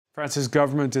France's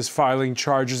government is filing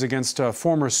charges against a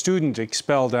former student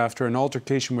expelled after an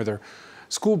altercation with her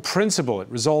school principal. It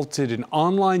resulted in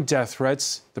online death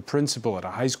threats. The principal at a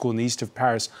high school in the east of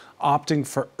Paris opting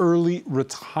for early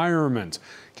retirement.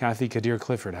 Kathy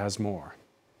Kadir-Clifford has more.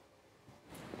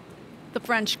 The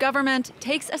French government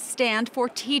takes a stand for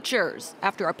teachers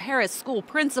after a Paris school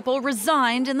principal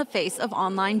resigned in the face of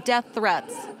online death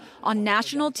threats. On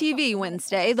national TV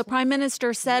Wednesday, the prime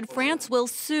minister said France will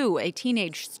sue a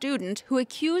teenage student who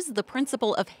accused the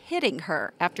principal of hitting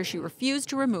her after she refused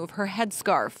to remove her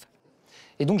headscarf.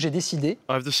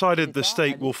 I've decided the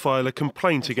state will file a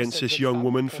complaint against this young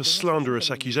woman for slanderous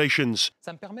accusations.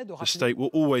 The state will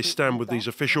always stand with these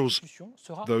officials,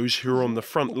 those who are on the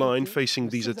front line facing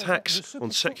these attacks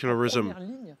on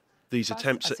secularism, these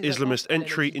attempts at Islamist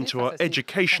entry into our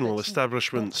educational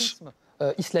establishments.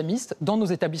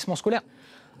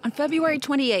 On February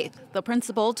 28th, the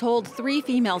principal told 3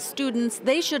 female students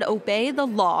they should obey the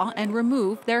law and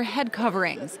remove their head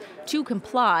coverings. 2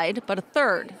 complied, but a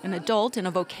third, an adult in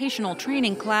a vocational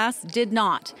training class, did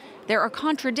not. There are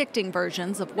contradicting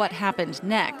versions of what happened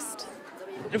next.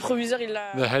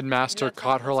 The headmaster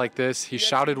caught her like this. He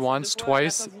shouted once,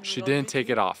 twice. She didn't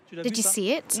take it off. Did you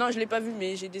see it?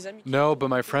 No, but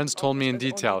my friends told me in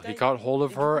detail. He caught hold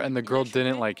of her and the girl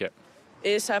didn't like it.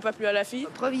 The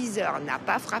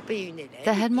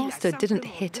headmaster didn't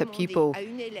hit a pupil.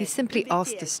 He simply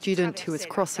asked the student who was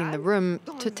crossing the room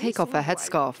to take off her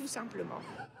headscarf.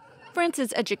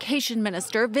 France's education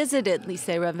minister visited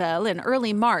Lycée Revel in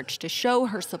early March to show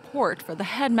her support for the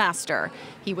headmaster.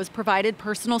 He was provided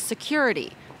personal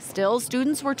security. Still,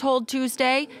 students were told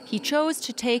Tuesday he chose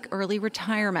to take early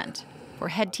retirement. For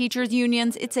head teachers'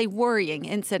 unions, it's a worrying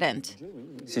incident.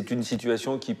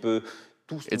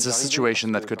 It's a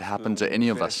situation that could happen to any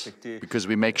of us, because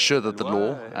we make sure that the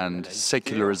law and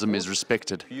secularism is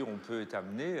respected.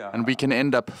 And we can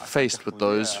end up faced with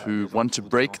those who want to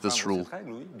break this rule.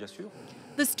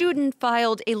 The student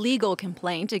filed a legal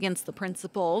complaint against the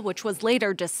principal, which was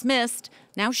later dismissed.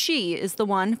 Now she is the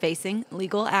one facing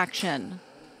legal action.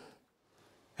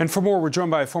 And for more, we're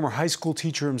joined by a former high school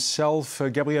teacher himself,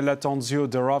 Gabriel Lattanzio,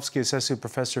 associate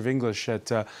professor of English at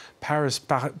Paris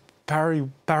 1, Yep.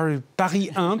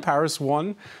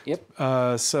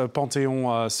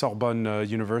 Panthéon-Sorbonne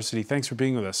University. Thanks for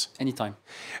being with us. Anytime.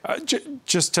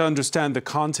 Just to understand the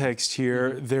context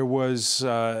here, there was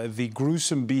the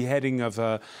gruesome beheading of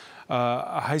a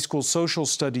high school social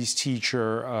studies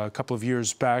teacher a couple of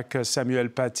years back, Samuel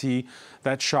Paty.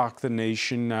 That shocked the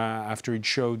nation after he'd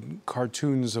showed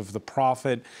cartoons of the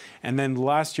Prophet. And then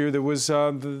last year there was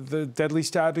the deadly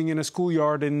stabbing in a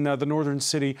schoolyard in the northern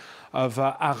city of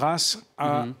Arras.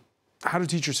 How do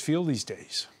teachers feel these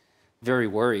days? Very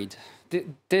worried.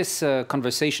 This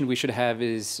conversation we should have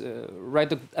is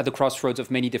right at the crossroads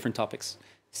of many different topics.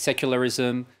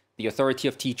 Secularism, the authority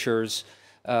of teachers,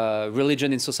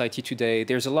 religion in society today.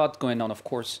 There's a lot going on, of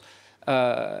course.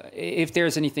 If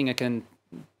there's anything I can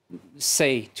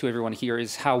say to everyone here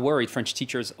is how worried French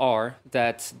teachers are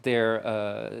that they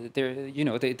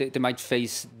might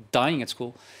face dying at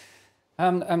school.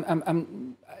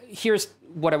 Here's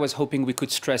what I was hoping we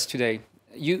could stress today.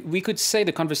 We could say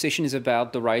the conversation is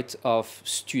about the right of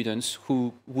students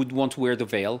who would want to wear the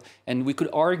veil, and we could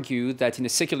argue that in a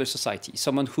secular society,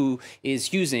 someone who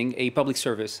is using a public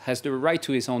service has the right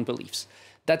to his own beliefs.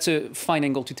 That's a fine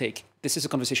angle to take. This is a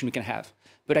conversation we can have.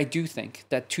 But I do think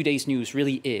that today's news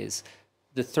really is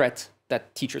the threat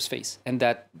that teachers face and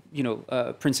that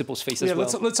principals face as well.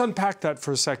 Let's unpack that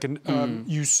for a second.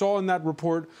 You saw in that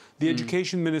report the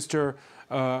education minister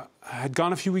had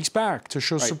gone a few weeks back to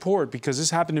show support, because this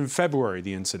happened in February,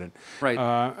 the incident.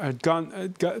 Had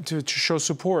gone to show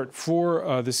support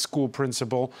for this school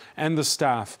principal and the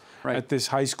staff at this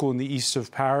high school in the east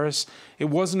of Paris. It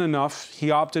wasn't enough.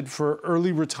 He opted for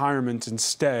early retirement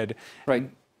instead.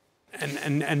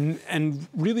 And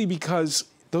really because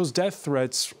those death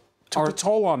threats took a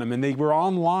toll on him, and they were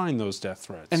online, those death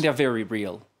threats. And they're very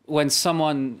real. When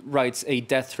someone writes a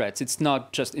death threat, it's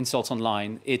not just insults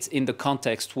online. It's in the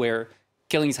context where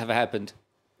killings have happened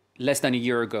less than a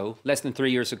year ago, less than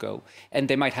 3 years ago, and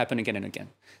they might happen again and again.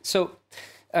 So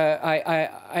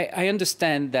I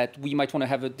understand that we might want to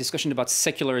have a discussion about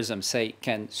secularism. Say,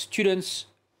 can students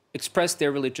express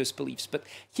their religious beliefs? But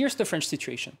here's the French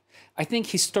situation. I think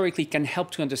historically can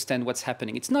help to understand what's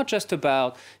happening. It's not just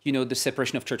about, the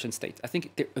separation of church and state. I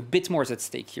think a bit more is at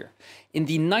stake here. In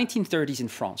the 1930s in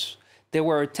France, there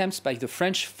were attempts by the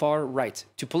French far right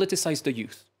to politicize the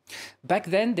youth. Back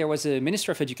then, there was a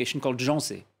minister of education called Jean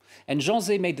Zay, And Jean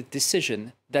Zay made the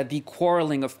decision that the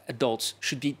quarreling of adults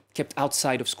should be kept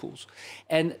outside of schools.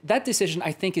 And that decision,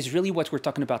 I think, is really what we're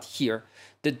talking about here.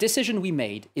 The decision we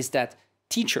made is that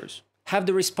teachers have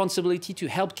the responsibility to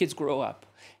help kids grow up.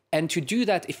 And to do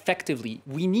that effectively,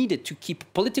 we needed to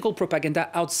keep political propaganda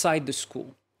outside the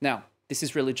school. Now, this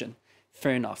is religion.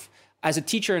 Fair enough. As a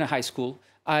teacher in a high school,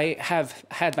 I have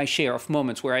had my share of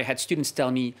moments where I had students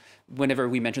tell me, whenever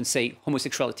we mention, say,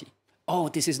 homosexuality, oh,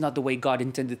 this is not the way God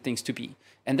intended things to be.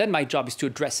 And then my job is to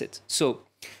address it. So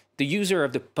the user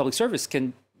of the public service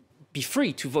can be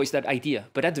free to voice that idea.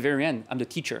 But at the very end, I'm the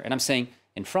teacher, and I'm saying,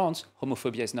 in France,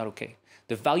 homophobia is not okay.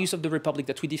 The values of the Republic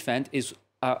that we defend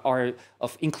are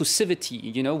of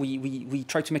inclusivity. You know, we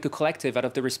try to make a collective out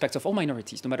of the respect of all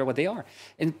minorities, no matter what they are.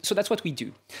 And so that's what we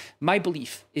do. My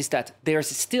belief is that there's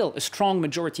still a strong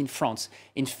majority in France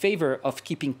in favor of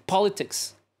keeping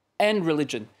politics and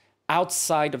religion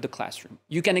outside of the classroom.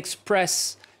 You can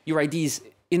express your ideas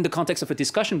in the context of a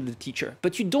discussion with the teacher,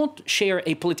 but you don't share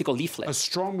a political leaflet. A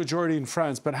strong majority in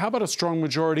France, but how about a strong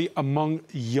majority among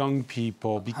young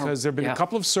people? Because there have been a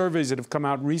couple of surveys that have come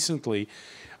out recently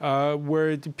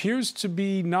where it appears to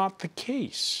be not the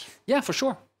case. Yeah, for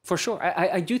sure, for sure.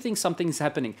 I do think something's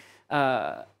happening.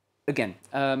 Again,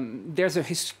 there's a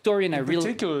historian In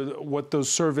particular, what those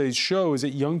surveys show is that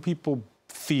young people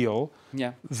feel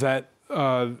that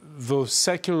those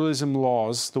secularism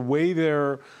laws, the way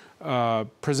they're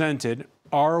presented,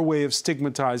 are a way of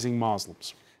stigmatizing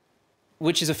Muslims.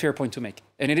 Which is a fair point to make.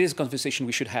 And it is a conversation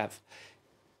we should have.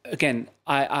 Again,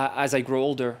 as I grow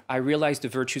older, I realize the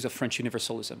virtues of French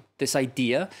universalism. This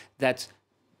idea that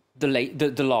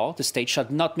the law, the state,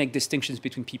 should not make distinctions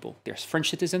between people. There's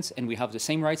French citizens, and we have the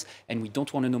same rights, and we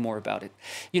don't want to know more about it.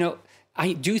 You know,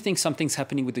 I do think something's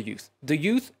happening with the youth. The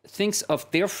youth thinks of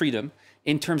their freedom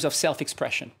in terms of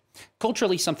self-expression.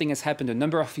 Culturally, something has happened. A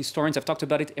number of historians have talked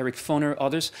about it, Eric Foner,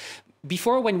 others.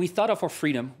 Before, when we thought of our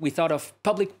freedom, we thought of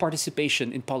public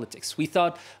participation in politics. We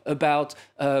thought about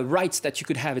rights that you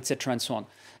could have, etc., and so on.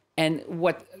 And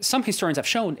what some historians have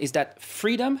shown is that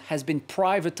freedom has been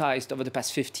privatized over the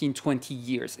past 15, 20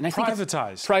 years. And I think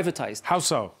privatized? Privatized. How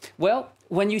so? Well,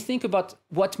 when you think about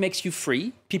what makes you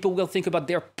free, people will think about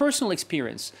their personal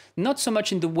experience, not so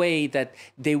much in the way that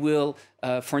they will,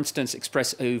 for instance,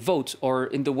 express a vote or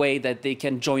in the way that they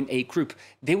can join a group.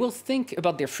 They will think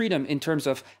about their freedom in terms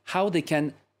of how they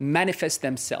can manifest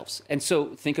themselves. And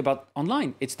so think about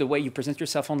online. It's the way you present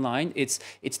yourself online. It's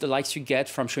the likes you get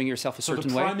from showing yourself a certain way.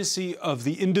 So the primacy of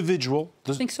the individual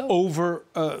over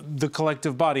the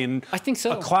collective body. And I think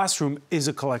so. A classroom is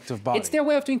a collective body. It's their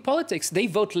way of doing politics. They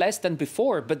vote less than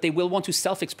before, but they will want to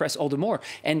self-express all the more.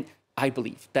 And I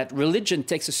believe that religion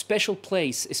takes a special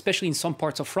place, especially in some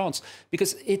parts of France,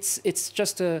 because it's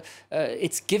just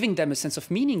it's giving them a sense of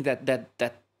meaning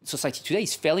that society today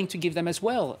is failing to give them as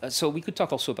well. So we could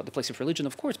talk also about the place of religion,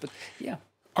 of course, but yeah.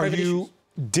 Are you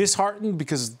disheartened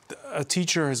because a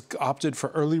teacher has opted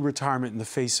for early retirement in the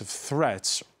face of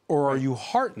threats, or are you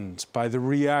heartened by the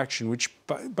reaction, which,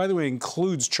 by the way,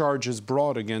 includes charges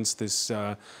brought against this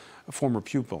former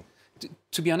pupil?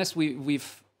 To be honest,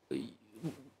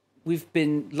 we've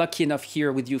been lucky enough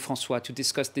here with you, François, to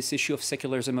discuss this issue of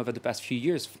secularism over the past few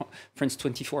years. France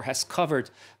 24 has covered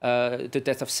the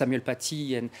death of Samuel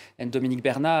Paty and Dominique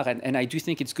Bernard, and I do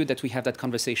think it's good that we have that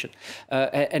conversation.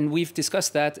 And we've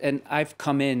discussed that, and I've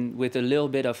come in with a little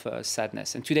bit of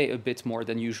sadness, and today a bit more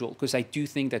than usual, because I do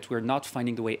think that we're not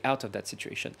finding the way out of that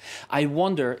situation. I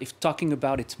wonder if talking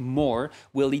about it more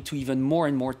will lead to even more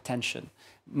and more tension.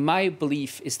 My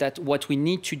belief is that what we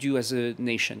need to do as a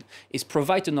nation is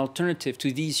provide an alternative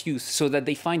to these youth so that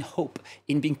they find hope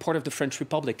in being part of the French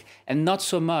Republic and not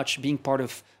so much being part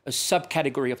of a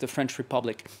subcategory of the French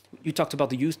Republic. You talked about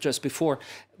the youth just before.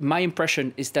 My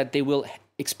impression is that they will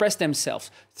express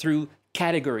themselves through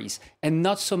categories and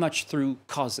not so much through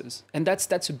causes. And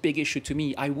that's a big issue to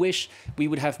me. I wish we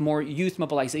would have more youth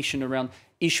mobilization around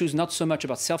issues not so much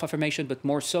about self-affirmation, but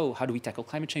more so how do we tackle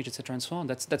climate change, etc., and so on.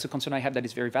 That's a concern I have that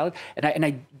is very valid. And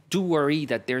I do worry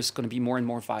that there's going to be more and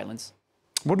more violence.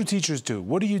 What do teachers do?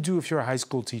 What do you do if you're a high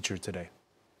school teacher today?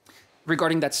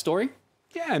 Regarding that story?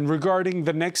 Yeah, and regarding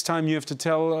the next time you have to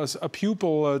tell a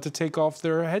pupil to take off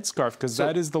their headscarf, because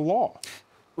that is the law.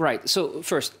 Right. So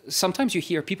first, sometimes you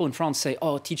hear people in France say,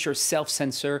 oh, teachers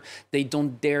self-censor. They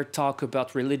don't dare talk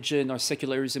about religion or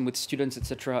secularism with students,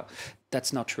 etc.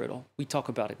 That's not true at all. We talk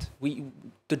about it.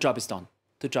 The job is done.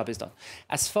 The job is done.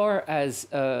 As far as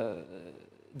the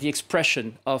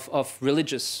expression of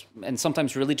religious and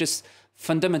sometimes religious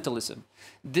fundamentalism,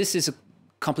 this is a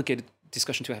complicated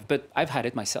discussion to have, but I've had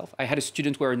it myself. I had a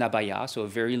student wear an abaya, so a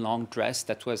very long dress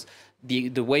that was the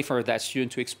way for that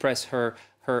student to express her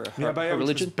her religion. It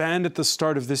was banned at the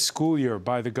start of this school year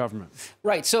by the government.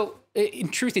 Right. So in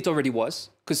truth, it already was,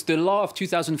 because the law of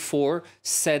 2004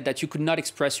 said that you could not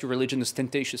express your religion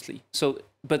ostentatiously. So,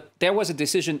 but there was a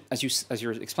decision, as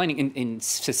you're explaining, in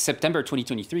September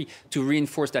 2023, to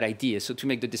reinforce that idea. So to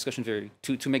make the discussion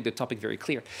to make the topic very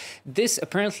clear, this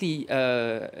apparently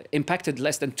impacted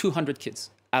less than 200 kids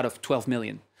out of 12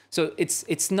 million. So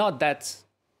it's not that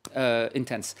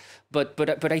intense.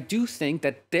 But I do think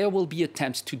that there will be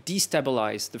attempts to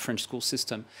destabilize the French school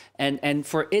system and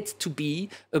for it to be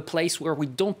a place where we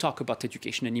don't talk about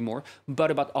education anymore, but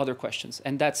about other questions.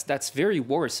 And that's very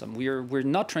worrisome. We're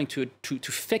not trying to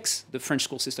fix the French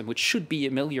school system, which should be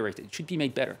ameliorated, it should be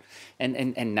made better.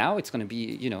 And now it's going to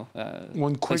be,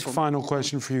 one quick final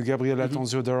question for you, Gabriel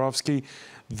Lattanzio.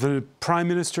 The Prime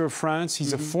Minister of France,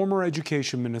 he's a former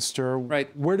education minister. Right.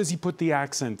 Where does he put the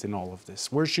accent in all of this?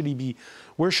 Where should he be?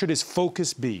 Where should his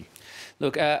focus be?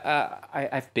 Look,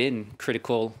 I've been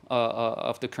critical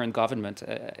of the current government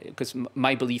because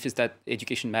my belief is that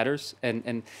education matters,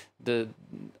 and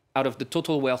out of the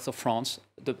total wealth of France,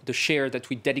 the share that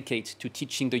we dedicate to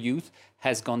teaching the youth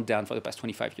has gone down for the past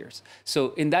 25 years.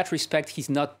 So in that respect, he's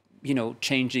not,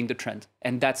 changing the trend,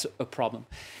 and that's a problem.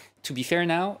 To be fair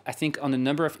now, I think on a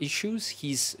number of issues,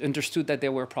 he's understood that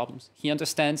there were problems. He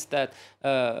understands that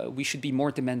we should be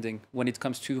more demanding when it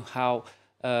comes to how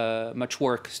much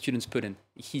work students put in.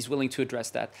 He's willing to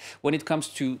address that. When it comes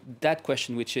to that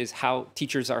question, which is how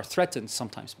teachers are threatened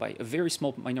sometimes by a very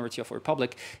small minority of our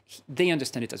public, they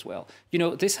understand it as well.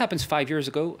 This happens 5 years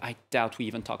ago. I doubt we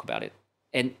even talk about it.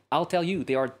 And I'll tell you,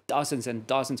 there are dozens and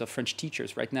dozens of French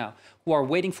teachers right now who are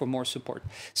waiting for more support.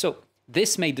 So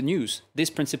this made the news. This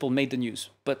principle made the news.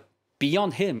 But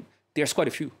beyond him, there's quite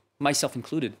a few, myself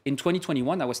included. In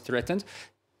 2021, I was threatened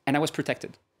and I was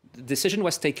protected. The decision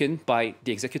was taken by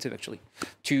the executive, actually,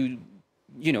 to,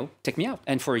 take me out.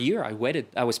 And for a year, I waited.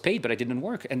 I was paid, but I didn't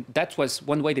work. And that was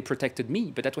one way they protected me.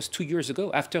 But that was 2 years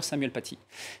ago, after Samuel Paty.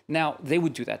 Now, they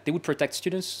would do that. They would protect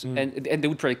students and they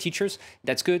would protect teachers.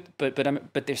 That's good. But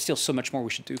there's still so much more we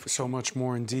should do. So much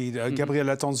more indeed. Gabriel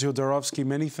Lattanzio,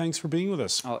 many thanks for being with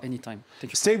us. Oh, anytime.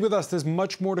 Thank you. Stay with us. There's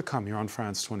much more to come here on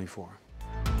France 24.